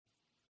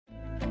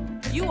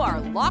You are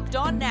Locked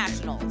On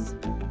Nationals,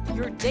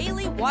 your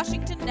daily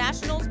Washington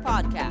Nationals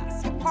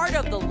podcast, part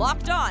of the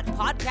Locked On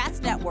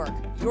Podcast Network,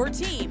 your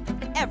team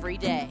every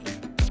day.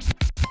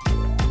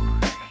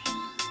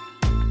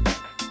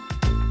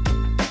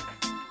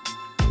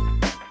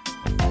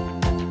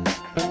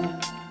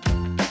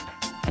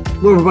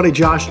 Hello everybody,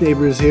 Josh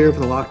Neighbors here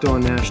for the Locked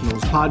On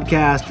Nationals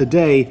podcast.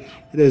 Today,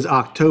 it is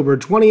October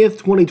 20th,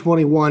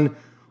 2021.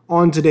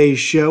 On today's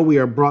show, we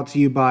are brought to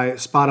you by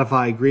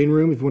Spotify Green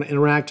Room. If you want to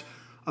interact with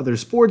other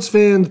sports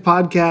fans,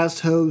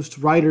 podcast hosts,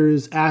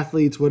 writers,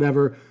 athletes,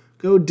 whatever,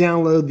 go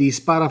download the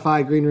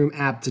Spotify Green Room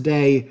app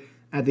today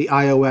at the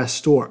iOS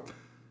store.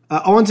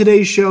 On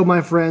today's show,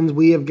 my friends,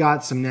 we have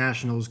got some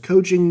Nationals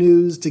coaching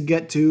news to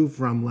get to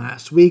from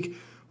last week.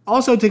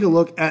 Also, take a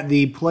look at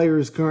the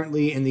players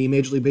currently in the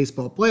Major League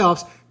Baseball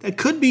playoffs that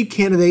could be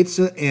candidates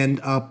to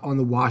end up on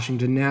the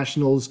Washington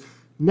Nationals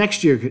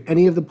next year. Could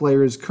any of the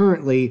players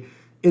currently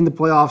in the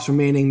playoffs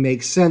remaining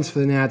make sense for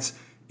the Nats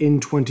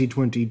in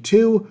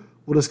 2022?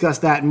 We'll discuss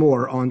that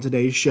more on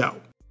today's show.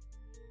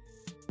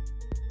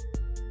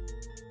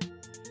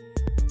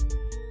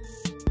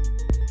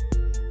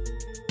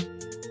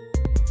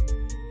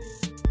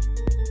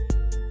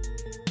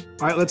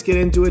 All right, let's get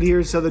into it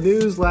here. So the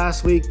news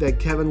last week that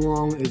Kevin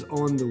Long is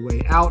on the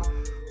way out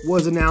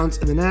was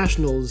announced, and the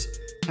Nationals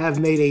have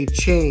made a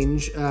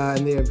change,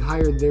 and they have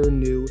hired their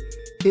new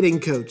hitting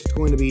coach. It's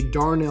going to be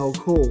Darnell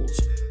Coles,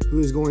 who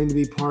is going to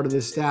be part of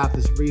this staff,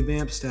 this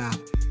revamped staff,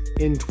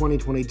 in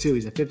 2022.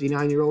 He's a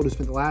 59-year-old who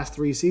spent the last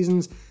 3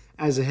 seasons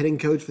as a hitting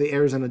coach for the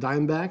Arizona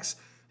Diamondbacks.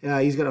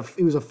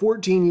 He was a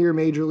 14-year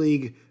Major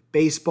League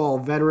Baseball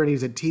veteran. He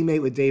was a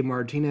teammate with Dave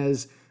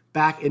Martinez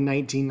back in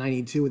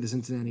 1992 with the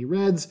Cincinnati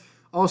Reds.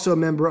 Also a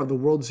member of the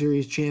World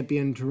Series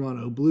champion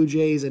Toronto Blue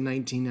Jays in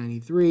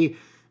 1993,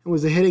 and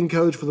was the hitting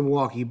coach for the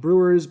Milwaukee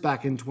Brewers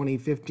back in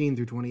 2015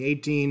 through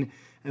 2018,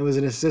 and was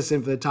an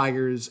assistant for the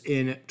Tigers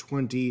in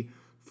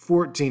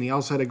 2014. He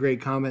also had a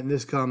great comment, and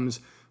this comes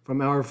from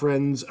our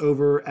friends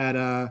over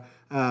at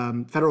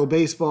Federal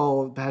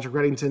Baseball, Patrick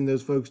Reddington.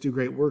 Those folks do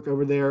great work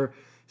over there.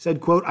 He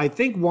said, quote, "I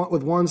think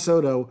with Juan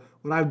Soto,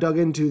 what I've dug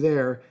into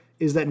there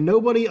is that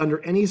nobody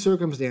under any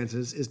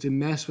circumstances is to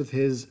mess with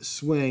his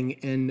swing,"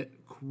 end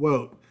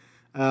quote.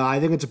 I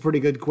think it's a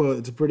pretty good quote.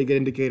 It's a pretty good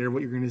indicator of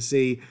what you're going to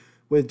see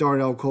with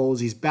Darnell Coles.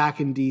 He's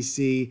back in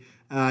D.C.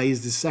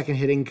 He's the second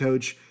hitting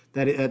coach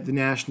that the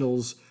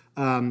Nationals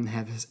are going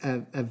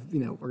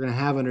to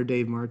have under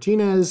Dave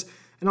Martinez.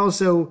 And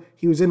also,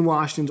 he was in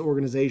Washington's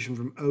organization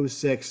from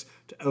 2006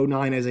 to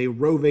 2009 as a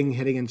roving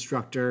hitting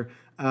instructor,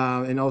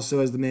 and also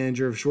as the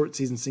manager of short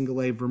season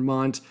Single A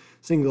Vermont,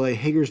 Single A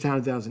Hagerstown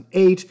in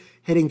 2008,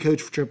 hitting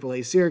coach for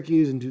AAA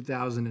Syracuse in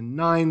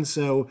 2009.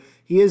 So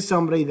he is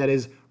somebody that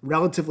is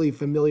relatively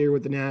familiar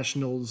with the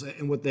Nationals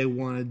and what they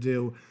want to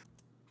do.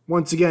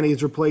 Once again,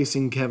 he's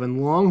replacing Kevin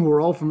Long, who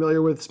we're all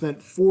familiar with,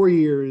 spent 4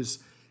 years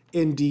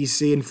in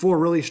D.C. and 4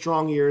 really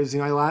strong years.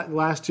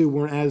 Last 2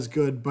 weren't as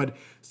good, but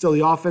still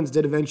the offense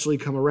did eventually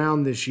come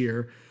around this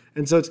year.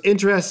 And so it's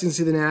interesting to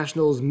see the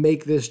Nationals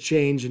make this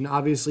change. And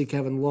obviously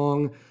Kevin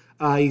Long,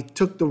 he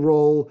took the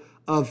role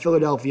of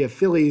Philadelphia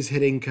Phillies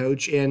hitting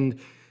coach, and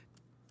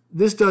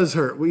this does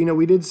hurt.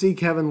 We did see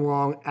Kevin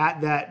Long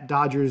at that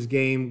Dodgers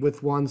game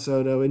with Juan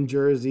Soto in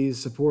jerseys,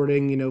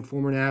 supporting,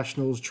 former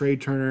Nationals, Trey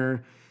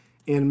Turner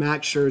and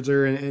Max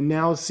Scherzer, and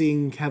now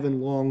seeing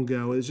Kevin Long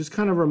go is just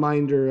kind of a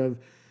reminder of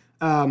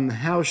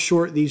how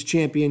short these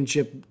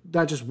championship,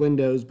 not just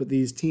windows, but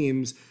these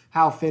teams,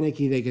 how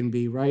finicky they can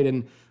be, right?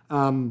 And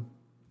I'm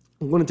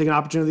going to take an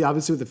opportunity,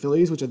 obviously, with the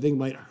Phillies, which I think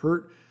might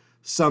hurt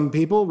some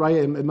people, right?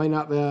 It might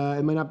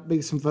not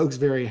make some folks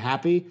very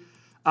happy,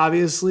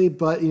 obviously,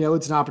 but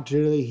it's an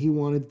opportunity he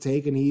wanted to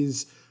take, and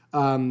he's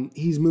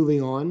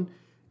moving on.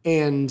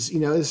 And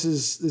this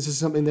is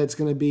something that's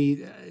going to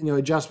be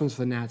adjustments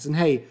for the Nats. And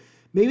hey,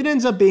 maybe it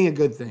ends up being a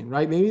good thing,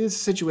 right? Maybe this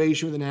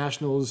situation with the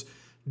Nationals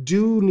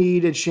do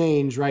need a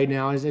change right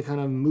now as they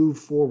kind of move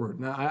forward.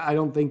 Now, I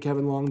don't think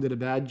Kevin Long did a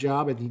bad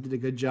job. I think he did a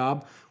good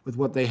job with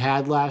what they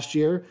had last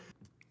year.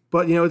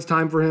 But, it's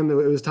time for him. It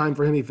was time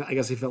for him, I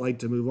guess he felt like,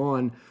 to move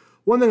on.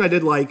 One thing I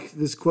did like,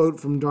 this quote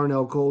from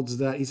Darnell Coles, is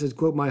that he says,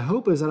 quote, "My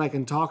hope is that I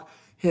can talk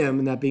him,"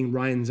 and that being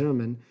Ryan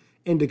Zimmerman,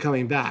 "into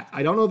coming back.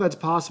 I don't know if that's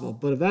possible,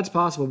 but if that's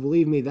possible,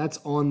 believe me, that's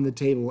on the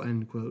table,"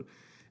 end quote.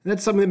 And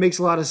that's something that makes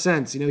a lot of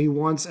sense. He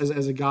wants,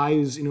 as a guy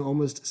who's,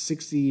 almost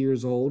 60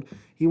 years old,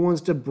 he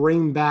wants to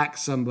bring back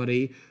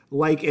somebody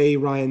like a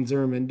Ryan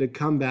Zimmerman to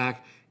come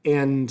back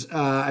and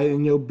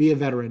be a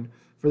veteran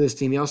for this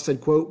team. He also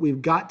said, quote,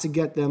 "We've got to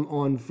get them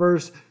on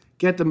first,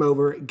 get them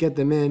over, get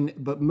them in.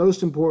 But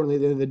most importantly,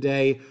 at the end of the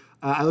day,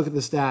 I look at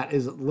the stat,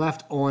 is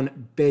left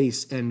on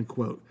base," end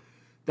quote.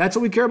 That's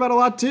what we care about a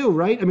lot too,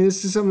 right? I mean,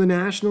 this is something the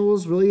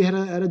Nationals really had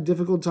a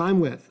difficult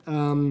time with.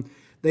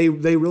 They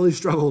really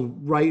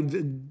struggled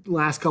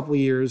last couple of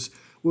years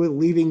with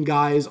leaving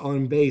guys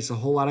on base. A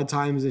whole lot of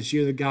times this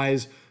year, the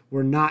guys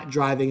were not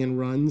driving in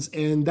runs,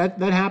 and that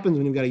happens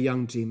when you've got a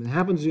young team. It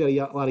happens when you've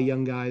got a lot of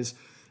young guys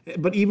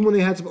But even when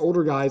they had some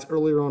older guys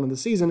earlier on in the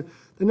season,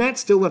 the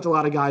Nats still left a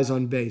lot of guys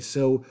on base.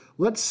 So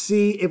let's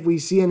see if we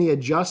see any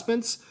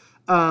adjustments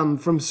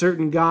from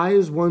certain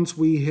guys once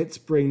we hit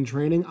spring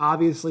training.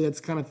 Obviously, that's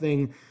the kind of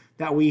thing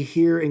that we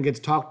hear and gets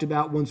talked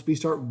about once we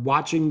start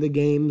watching the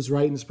games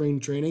right in spring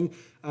training.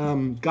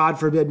 God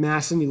forbid,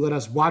 Masson, you let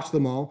us watch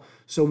them all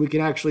so we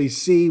can actually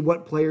see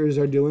what players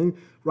are doing,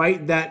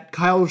 right? That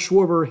Kyle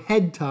Schwarber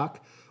head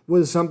tuck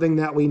was something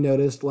that we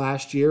noticed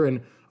last year.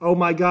 And oh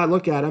my God,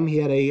 look at him. He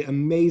had an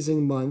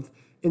amazing month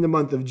in the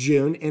month of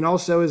June and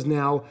also is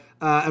now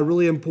a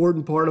really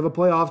important part of a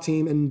playoff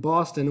team in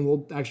Boston. And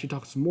we'll actually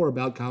talk some more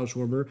about Kyle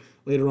Schwarber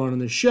later on in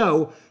the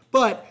show.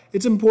 But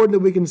it's important that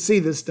we can see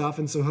this stuff.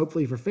 And so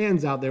hopefully for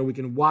fans out there, we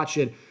can watch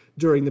it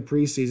during the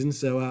preseason.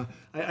 So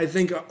I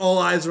think all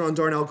eyes are on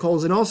Darnell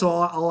Coles and also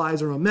all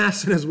eyes are on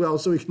Masson as well.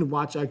 So we can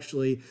watch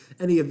actually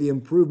any of the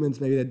improvements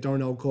maybe that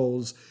Darnell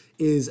Coles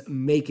is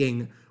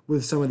making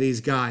with some of these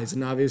guys.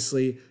 And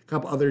obviously a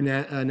couple other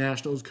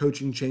Nationals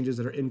coaching changes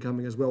that are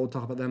incoming as well. We'll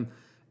talk about them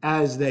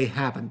as they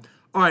happen.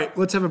 All right,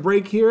 let's have a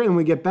break here. And when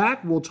we get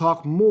back, we'll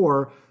talk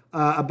more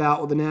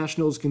about what the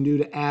Nationals can do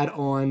to add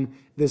on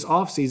this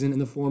offseason in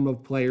the form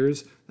of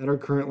players that are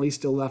currently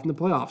still left in the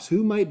playoffs.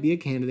 Who might be a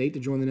candidate to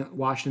join the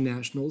Washington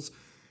Nationals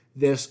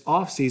this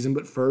offseason?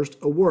 But first,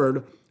 a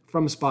word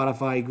from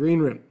Spotify Green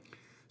Room.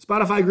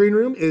 Spotify Green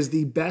Room is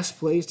the best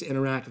place to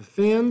interact with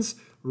fans,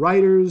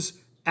 writers,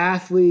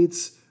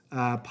 athletes,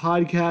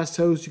 podcast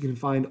hosts. You can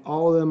find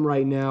all of them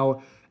right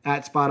now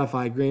at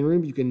Spotify Green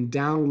Room. You can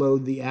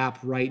download the app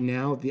right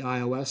now at the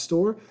iOS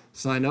store.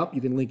 Sign up.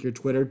 You can link your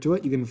Twitter to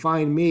it. You can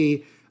find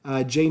me,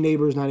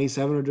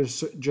 JNeighbors97,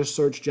 or just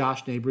search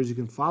Josh Neighbors. You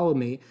can follow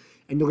me,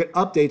 and you'll get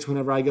updates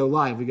whenever I go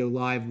live. We go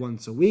live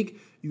once a week.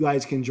 You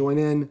guys can join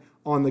in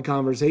on the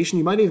conversation.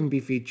 You might even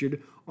be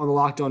featured on the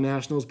Locked On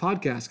Nationals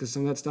podcast because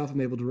some of that stuff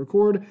I'm able to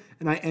record,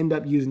 and I end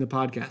up using the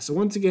podcast. So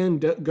once again,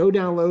 go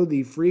download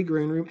the free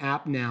Green Room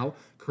app now,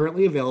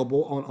 currently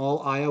available on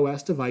all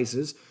iOS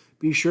devices.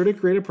 Be sure to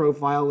create a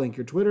profile, link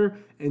your Twitter,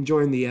 and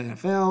join the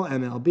NFL,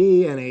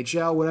 MLB,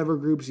 NHL, whatever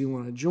groups you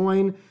want to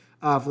join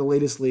for the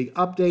latest league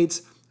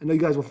updates. I know you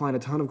guys will find a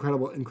ton of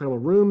incredible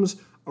rooms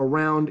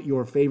around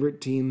your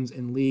favorite teams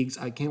and leagues.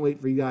 I can't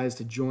wait for you guys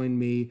to join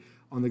me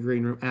on the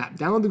Green Room app.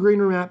 Download the Green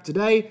Room app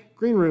today.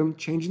 Green Room,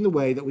 changing the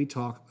way that we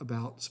talk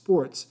about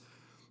sports.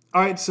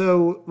 All right,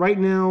 so right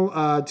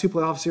now, 2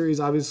 playoff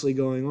series obviously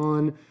going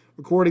on.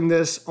 Recording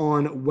this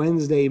on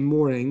Wednesday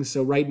morning.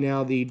 So right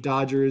now, the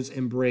Dodgers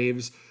and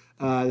Braves,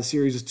 the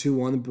series is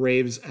 2-1. The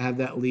Braves have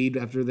that lead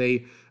after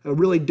a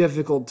really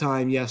difficult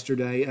time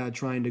yesterday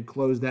trying to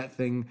close that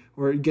thing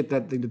or get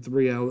that thing to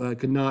 3-0.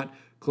 Could not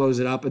close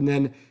it up. And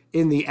then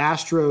in the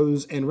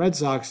Astros and Red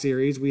Sox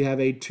series, we have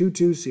a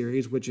 2-2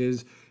 series, which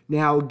is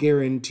now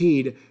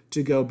guaranteed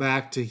to go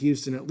back to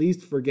Houston at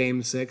least for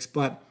Game 6.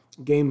 But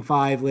Game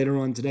 5 later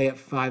on today at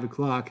 5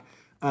 o'clock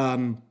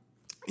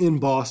in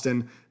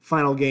Boston.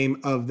 Final game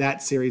of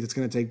that series that's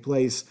going to take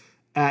place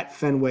at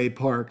Fenway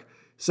Park.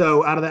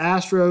 So out of the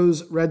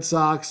Astros, Red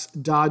Sox,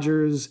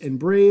 Dodgers, and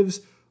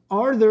Braves,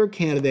 are there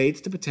candidates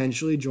to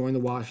potentially join the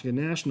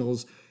Washington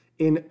Nationals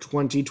in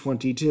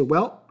 2022?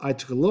 Well, I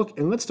took a look,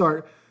 and let's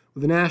start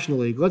with the National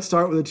League. Let's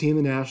start with a team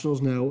the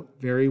Nationals know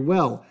very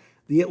well,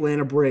 the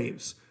Atlanta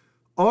Braves.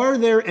 Are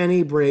there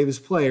any Braves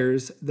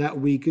players that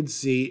we could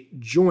see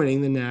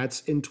joining the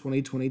Nats in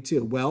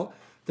 2022? Well,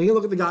 taking a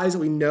look at the guys that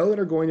we know that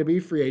are going to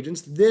be free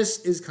agents, this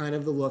is kind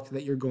of the look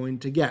that you're going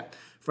to get.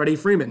 Freddie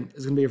Freeman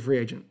is going to be a free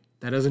agent.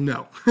 That doesn't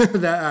know.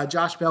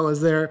 Josh Bell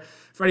is there.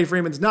 Freddie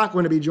Freeman's not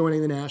going to be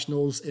joining the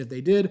Nationals. If they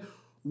did,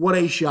 what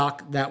a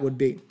shock that would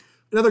be.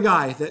 Another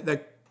guy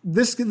that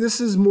this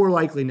is more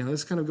likely now.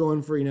 This is kind of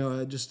going for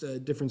just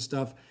different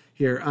stuff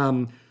here.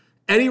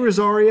 Eddie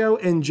Rosario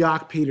and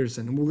Jock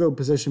Peterson. And we'll go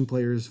position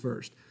players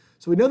first.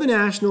 So we know the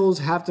Nationals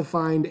have to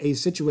find a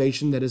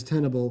situation that is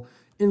tenable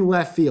in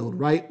left field,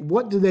 right?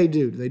 What do?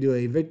 Do they do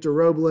a Victor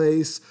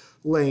Robles,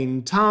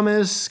 Lane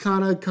Thomas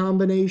kind of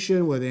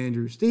combination with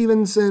Andrew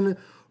Stevenson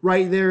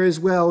right there as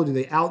well? Do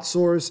they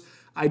outsource?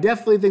 I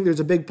definitely think there's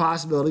a big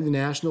possibility the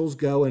Nationals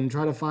go and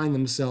try to find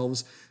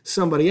themselves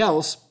somebody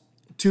else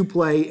to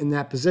play in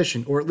that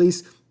position, or at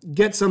least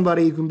get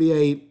somebody who can be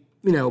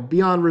a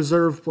beyond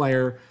reserve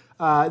player.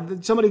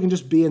 Somebody who can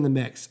just be in the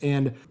mix.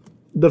 And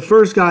the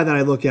first guy that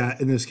I look at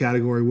in this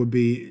category would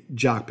be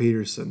Jock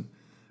Peterson.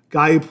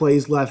 Guy who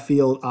plays left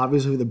field,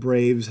 obviously the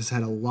Braves, has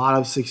had a lot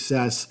of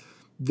success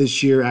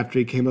this year after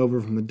he came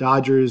over from the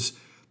Dodgers.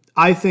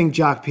 I think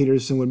Jock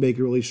Peterson would make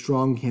a really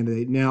strong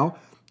candidate. Now,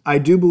 I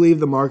do believe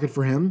the market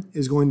for him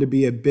is going to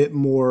be a bit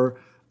more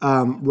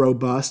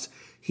robust.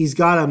 He's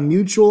got a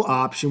mutual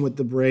option with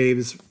the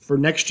Braves for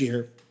next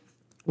year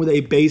with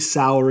a base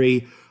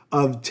salary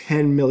of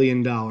 $10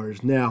 million.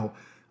 Now,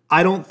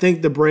 I don't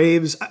think the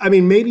Braves,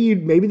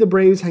 maybe the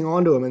Braves hang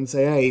on to him and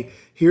say, hey,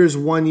 here's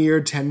 1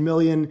 year, $10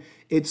 million.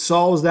 It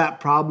solves that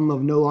problem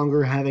of no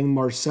longer having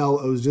Marcell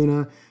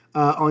Ozuna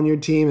on your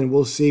team, and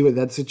we'll see what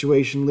that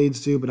situation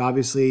leads to. But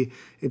obviously,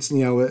 it's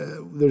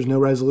there's no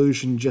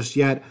resolution just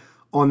yet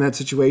on that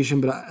situation.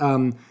 But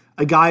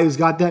a guy who's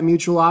got that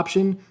mutual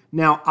option.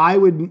 Now, I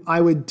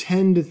would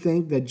tend to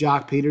think that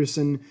Jock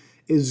Peterson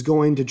is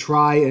going to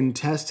try and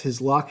test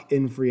his luck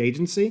in free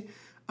agency.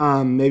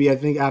 Maybe I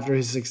think after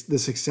the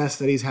success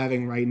that he's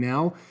having right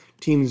now,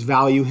 teams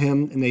value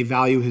him and they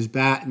value his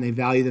bat and they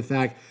value the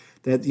fact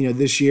that,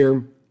 this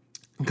year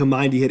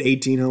combined he hit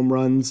 18 home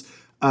runs.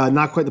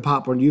 Not quite the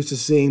pop we're used to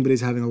seeing, but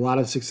he's having a lot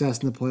of success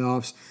in the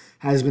playoffs,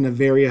 has been a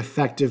very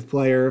effective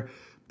player,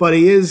 but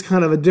he is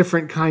kind of a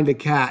different kind of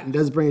cat and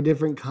does bring a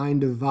different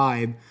kind of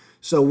vibe.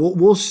 So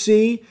we'll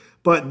see,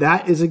 but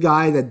that is a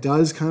guy that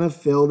does kind of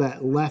fill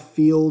that left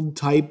field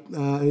type.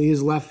 He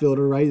is a left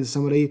fielder, right? He's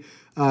somebody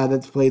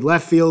that's played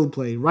left field,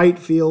 played right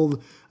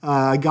field,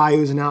 a guy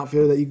who's an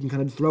outfielder that you can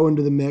kind of throw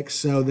into the mix.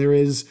 So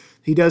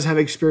he does have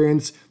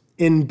experience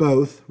in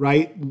both,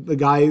 right? The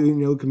guy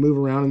who can move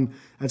around, and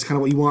that's kind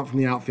of what you want from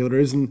the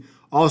outfielders. And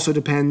also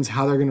depends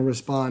how they're going to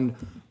respond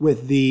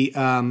with the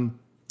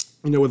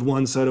with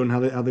Juan Soto and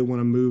how they want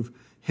to move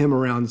him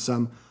around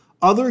some.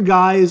 Other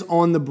guys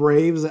on the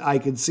Braves that I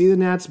could see the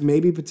Nats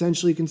maybe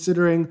potentially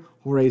considering: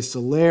 Jorge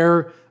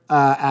Soler,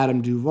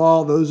 Adam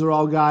Duvall. Those are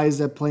all guys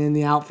that play in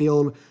the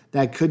outfield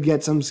that could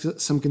get some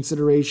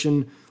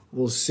consideration.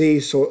 We'll see.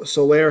 So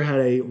Soler had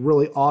a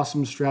really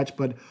awesome stretch,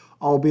 but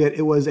albeit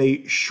it was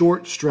a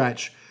short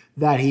stretch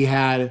that he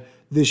had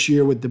this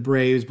year with the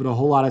Braves, but a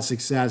whole lot of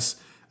success,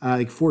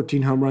 like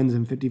 14 home runs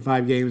in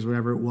 55 games,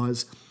 whatever it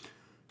was.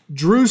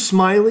 Drew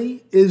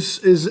Smyly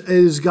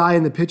is guy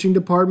in the pitching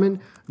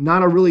department.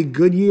 Not a really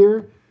good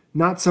year.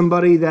 Not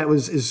somebody that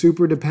is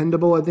super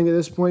dependable, I think, at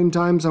this point in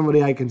time.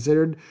 Somebody I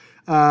considered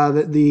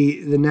that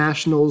the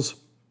Nationals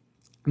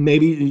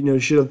maybe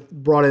should have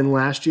brought in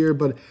last year,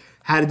 but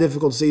had a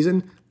difficult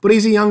season. But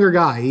he's a younger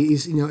guy.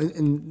 He's he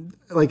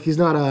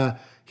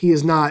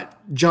is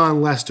not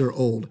John Lester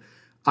old,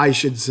 I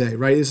should say,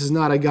 right? This is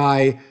not a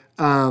guy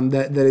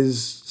that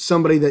is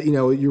somebody that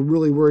you're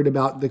really worried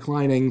about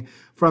declining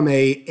from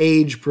a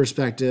age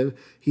perspective.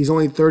 He's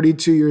only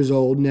 32 years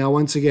old now.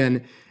 Once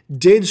again,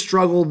 did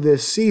struggle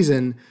this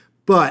season,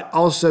 but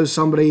also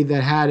somebody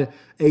that had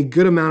a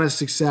good amount of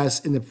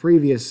success in the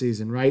previous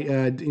season, right?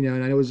 And I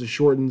know it was a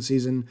shortened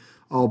season,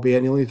 albeit,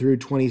 and he only threw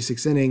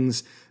 26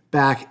 innings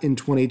back in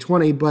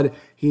 2020, but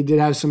he did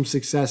have some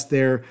success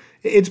there.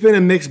 It's been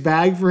a mixed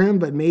bag for him,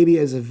 but maybe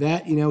as a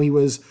vet, he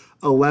was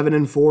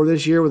 11-4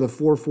 this year with a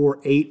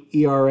 4.48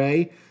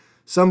 ERA.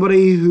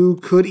 Somebody who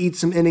could eat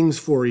some innings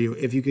for you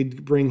if you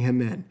could bring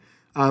him in.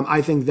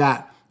 I think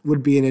that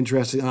would be an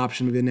interesting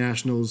option for the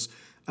Nationals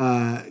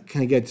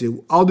can get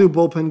to. I'll do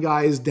bullpen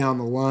guys down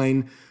the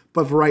line,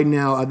 but for right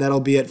now,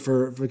 that'll be it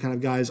for kind of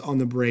guys on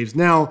the Braves.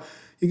 Now,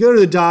 you go to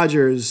the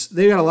Dodgers,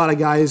 they got a lot of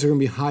guys who are going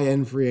to be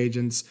high-end free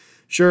agents.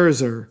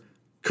 Scherzer,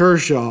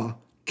 Kershaw,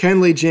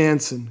 Kenley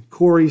Jansen,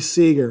 Corey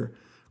Seager,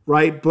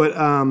 right? But,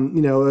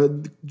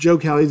 Joe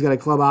Kelly's got a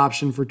club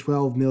option for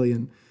 $12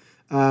 million.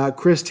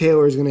 Chris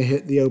Taylor is going to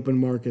hit the open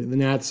market. The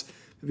Nats,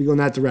 if you go in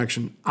that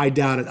direction, I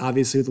doubt it,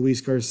 obviously, with Luis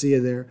Garcia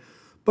there.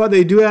 But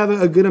they do have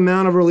a good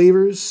amount of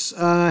relievers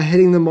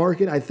hitting the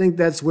market. I think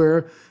that's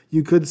where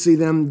you could see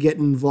them get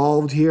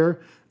involved here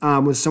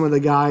with some of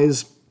the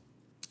guys.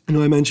 I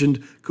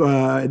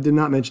did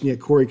not mention yet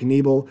Corey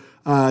Knebel,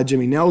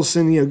 Jimmy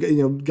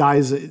Nelson,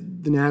 guys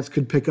that the Nats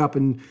could pick up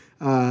and,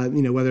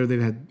 whether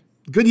they've had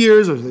good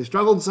years or they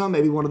struggled some,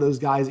 maybe one of those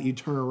guys that you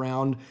turn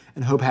around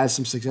and hope has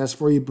some success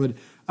for you. But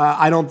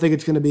I don't think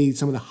it's going to be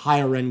some of the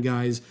higher end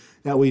guys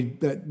that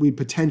we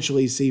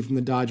potentially see from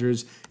the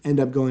Dodgers end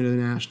up going to the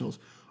Nationals.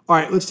 All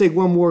right, let's take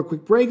one more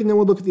quick break, and then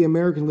we'll look at the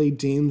American League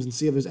teams and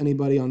see if there's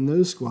anybody on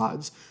those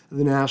squads that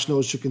the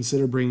Nationals should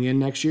consider bringing in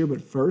next year.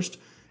 But first,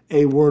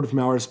 a word from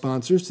our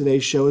sponsors.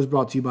 Today's show is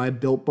brought to you by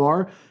Built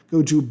Bar.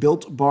 Go to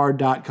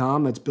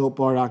BuiltBar.com. That's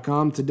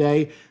BuiltBar.com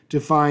today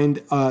to find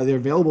their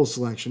available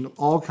selection of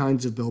all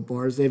kinds of Built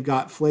Bars. They've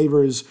got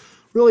flavors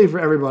really for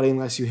everybody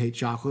unless you hate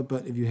chocolate,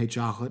 but if you hate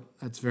chocolate,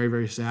 that's very,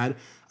 very sad.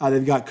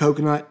 They've got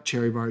coconut,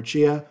 cherry bar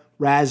chia,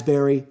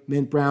 raspberry,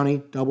 mint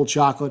brownie, double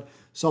chocolate,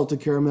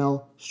 salted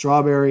caramel,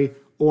 strawberry,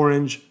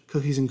 orange,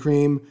 cookies and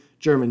cream,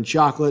 German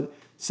chocolate,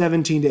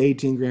 17 to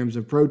 18 grams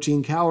of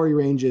protein, calorie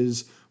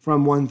ranges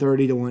from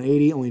 130 to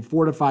 180, only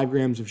 4 to 5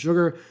 grams of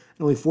sugar,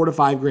 and only 4 to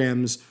 5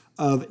 grams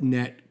of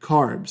net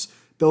carbs.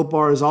 Built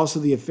Bar is also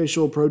the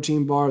official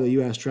protein bar of the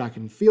U.S. track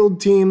and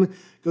field team.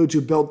 Go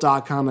to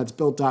Built.com. That's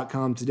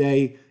Built.com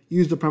today.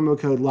 Use the promo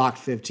code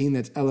LOCKED15.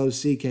 That's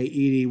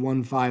LOCKED15,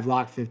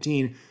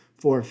 LOCKED15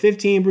 for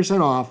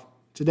 15% off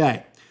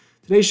today.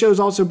 Today's show is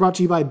also brought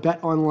to you by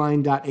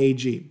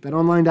BetOnline.ag.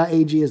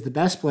 BetOnline.ag is the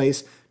best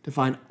place to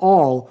find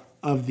all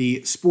of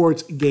the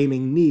sports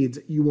gaming needs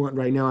you want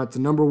right now. It's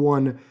the number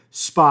one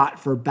spot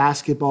for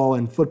basketball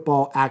and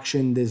football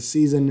action this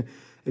season.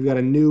 They've got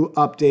a new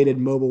updated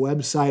mobile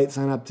website.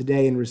 Sign up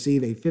today and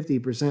receive a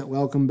 50%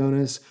 welcome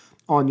bonus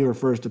on your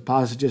first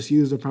deposit. Just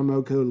use the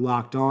promo code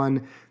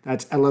LOCKEDON.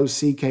 That's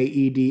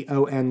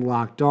LOCKEDON,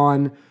 Locked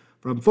On.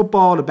 From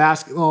football to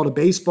basketball to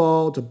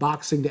baseball to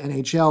boxing to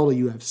NHL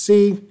to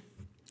UFC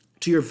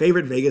to your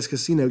favorite Vegas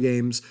casino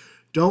games.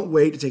 Don't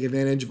wait to take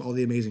advantage of all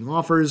the amazing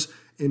offers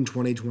in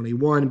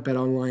 2021.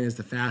 BetOnline is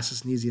the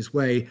fastest and easiest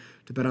way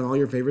to bet on all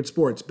your favorite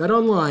sports.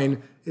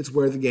 BetOnline, it's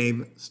where the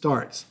game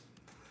starts.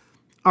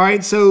 All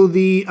right, so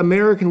the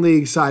American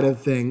League side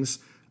of things,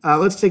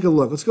 let's take a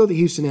look. Let's go with the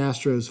Houston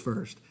Astros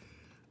first.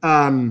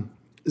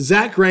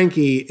 Zach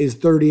Greinke is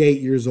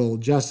 38 years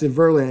old. Justin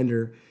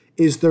Verlander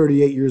is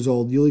 38 years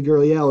old. Yuli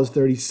Gurriel is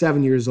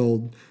 37 years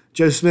old.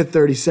 Joe Smith,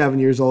 37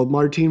 years old.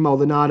 Martin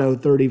Maldonado,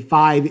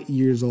 35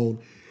 years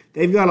old.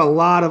 They've got a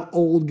lot of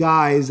old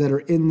guys that are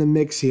in the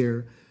mix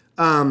here.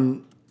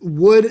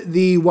 Would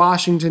the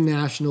Washington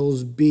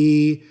Nationals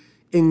be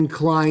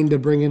inclined to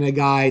bring in a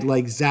guy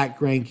like Zach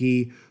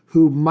Greinke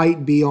who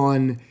might be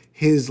on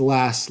his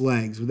last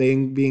legs? Would they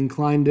be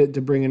inclined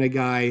to bring in a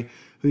guy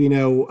who,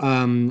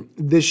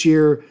 this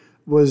year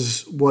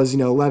was 11-6,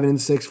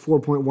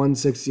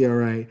 4.16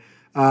 ERA.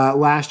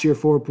 Last year,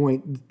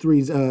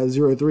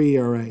 4.303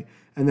 ERA,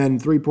 and then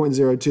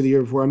 3.02 the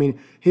year before. I mean,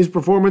 his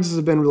performances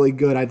have been really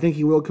good. I think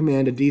he will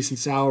command a decent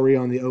salary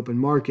on the open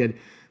market,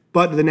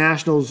 but the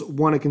Nationals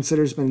want to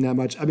consider spending that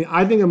much. I mean,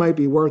 I think it might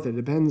be worth it. It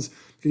depends.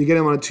 Could you get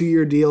him on a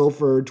 2-year deal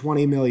for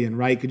 $20 million,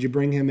 right? Could you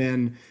bring him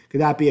in?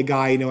 Could that be a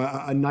guy,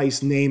 a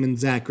nice name in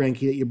Zach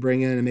Greinke that you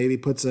bring in and maybe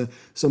puts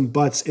some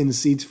butts in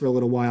seats for a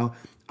little while?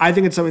 I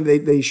think it's something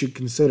they should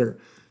consider.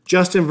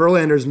 Justin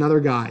Verlander is another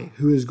guy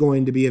who is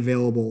going to be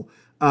available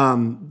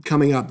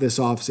coming up this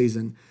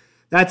offseason.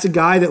 That's a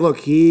guy that,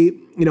 look,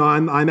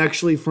 I'm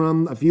actually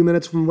from a few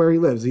minutes from where he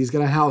lives. He's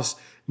got a house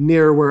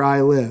near where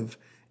I live.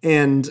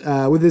 And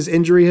with his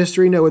injury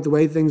history, with the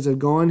way things have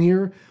gone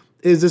here,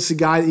 is this a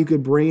guy that you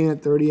could bring in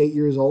at 38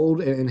 years old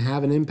and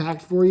have an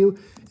impact for you?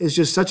 It's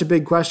just such a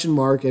big question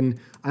mark, and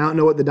I don't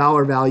know what the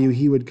dollar value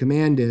he would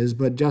command is,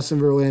 but Justin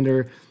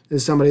Verlander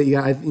is somebody we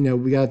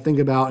got to think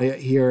about it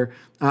here.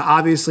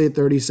 Obviously, at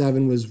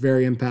 37 was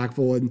very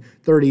impactful. At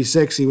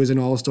 36, he was an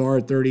all-star.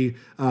 At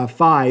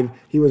 35,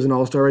 he was an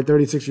all-star. At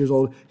 36 years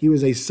old, he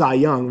was a Cy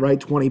Young, right?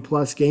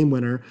 20-plus game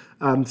winner,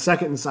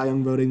 second in Cy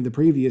Young voting the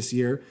previous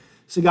year.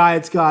 It's a guy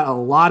that's got a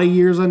lot of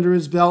years under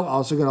his belt,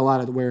 also got a lot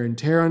of wear and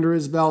tear under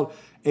his belt,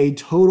 a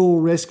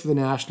total risk for the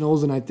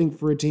Nationals, and I think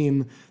for a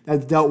team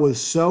that's dealt with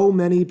so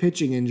many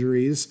pitching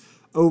injuries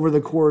over the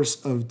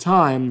course of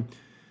time,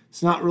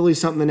 it's not really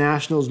something the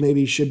Nationals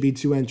maybe should be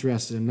too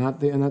interested in.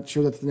 I'm not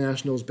sure that's the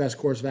Nationals' best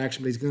course of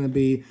action, but he's going to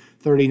be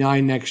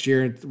 39 next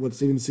year.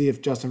 Let's even see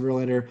if Justin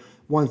Verlander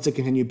wants to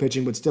continue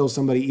pitching, but still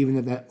somebody, even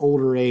at that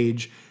older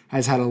age,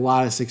 has had a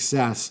lot of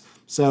success.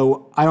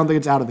 So I don't think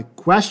it's out of the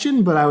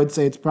question, but I would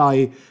say it's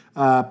probably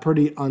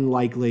pretty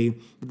unlikely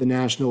that the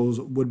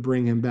Nationals would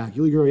bring him back.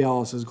 Yuli Gurriel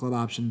also has a club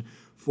option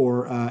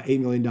for $8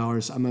 million.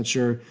 I'm not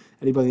sure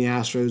anybody in the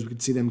Astros, we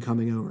could see them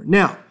coming over.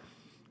 Now,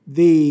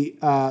 the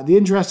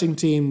interesting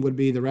team would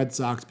be the Red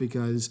Sox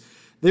because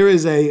there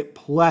is a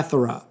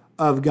plethora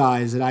of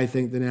guys that I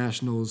think the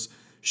Nationals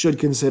should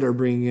consider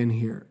bringing in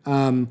here.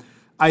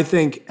 I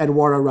think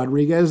Eduardo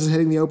Rodriguez is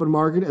hitting the open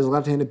market as a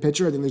left-handed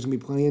pitcher. I think there's going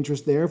to be plenty of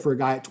interest there for a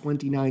guy at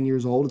 29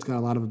 years old. It's got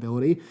a lot of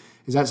ability.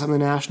 Is that something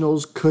the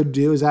Nationals could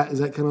do? Is that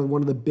kind of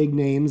one of the big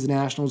names the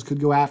Nationals could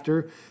go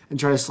after and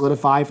try to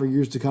solidify for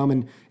years to come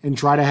and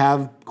try to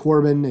have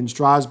Corbin and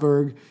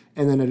Strasburg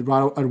and then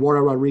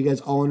Eduardo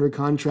Rodriguez all under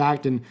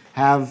contract and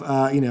have,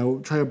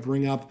 try to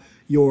bring up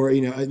your,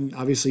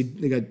 obviously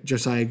they got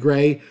Josiah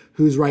Gray,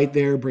 who's right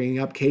there, bringing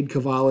up Cade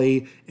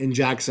Cavalli and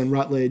Jackson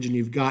Rutledge, and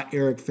you've got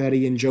Eric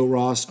Fetty and Joe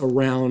Ross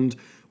around.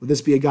 Would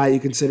this be a guy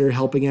you consider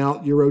helping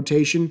out your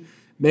rotation?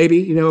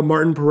 Maybe,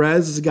 Martin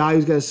Perez is a guy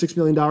who's got a $6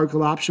 million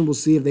club option. We'll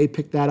see if they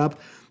pick that up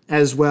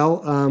as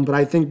well. But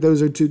I think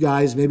those are two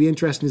guys, maybe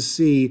interesting to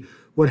see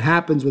what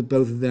happens with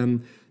both of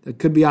them. That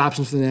could be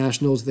options for the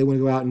Nationals if they want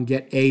to go out and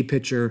get a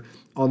pitcher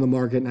on the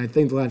market, and I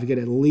think they'll have to get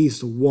at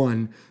least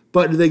one.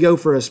 But do they go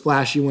for a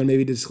splashy one,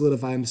 maybe to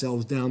solidify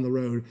themselves down the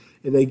road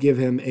if they give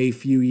him a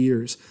few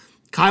years?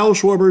 Kyle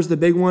Schwarber is the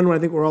big one, I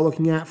think we're all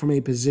looking at from a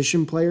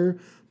position player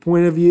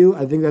point of view.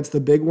 I think that's the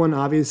big one.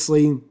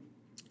 Obviously,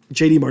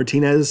 JD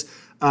Martinez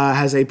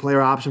has a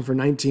player option for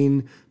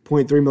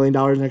 $19.3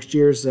 million next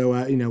year. So,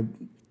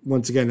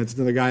 once again, that's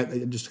another guy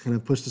that just kind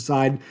of pushed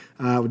aside.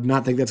 Would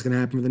not think that's going to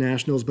happen for the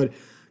Nationals. But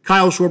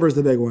Kyle Schwarber is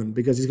the big one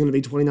because he's going to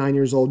be 29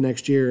 years old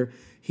next year.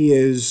 He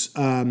is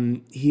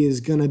going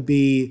to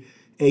be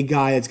a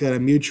guy that's got a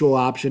mutual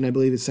option, I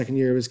believe, the second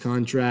year of his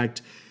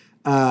contract.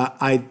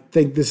 I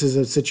think this is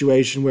a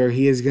situation where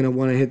he is going to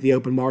want to hit the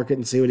open market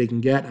and see what he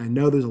can get. I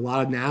know there's a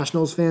lot of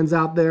Nationals fans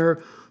out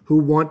there who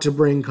want to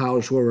bring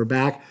Kyle Schwarber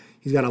back.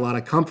 He's got a lot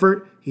of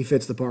comfort. He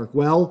fits the park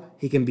well.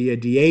 He can be a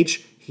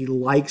DH. He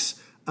likes.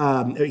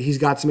 He's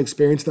got some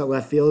experience at that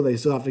left field. They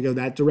still have to go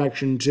that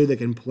direction too. They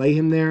can play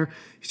him there.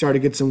 He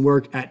started to get some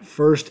work at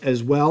first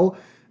as well.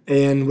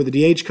 And with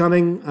the DH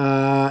coming,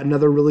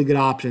 another really good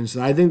option.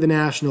 So I think the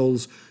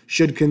Nationals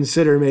should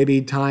consider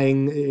maybe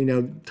tying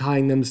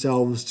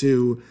themselves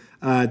to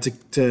Kyle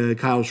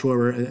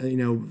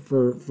Schwarber,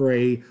 for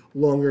a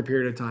longer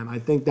period of time. I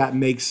think that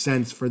makes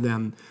sense for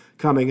them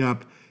coming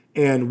up.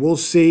 And we'll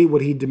see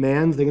what he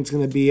demands. I think it's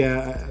going to be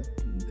a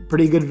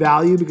pretty good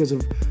value because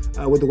of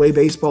With the way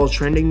baseball is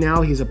trending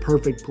now, he's a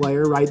perfect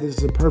player, right? This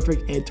is a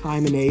perfect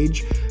time and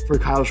age for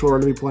Kyle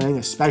Schwarber to be playing,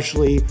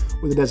 especially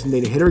with a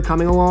designated hitter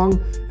coming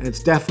along, and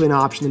it's definitely an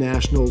option the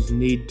Nationals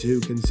need to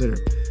consider.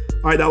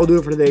 All right, that will do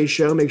it for today's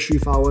show. Make sure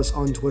you follow us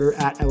on Twitter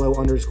at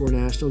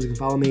 @LO_Nationals. You can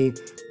follow me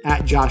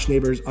at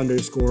JoshNeighbors_.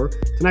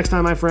 Till next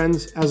time, my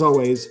friends, as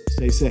always,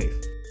 stay safe.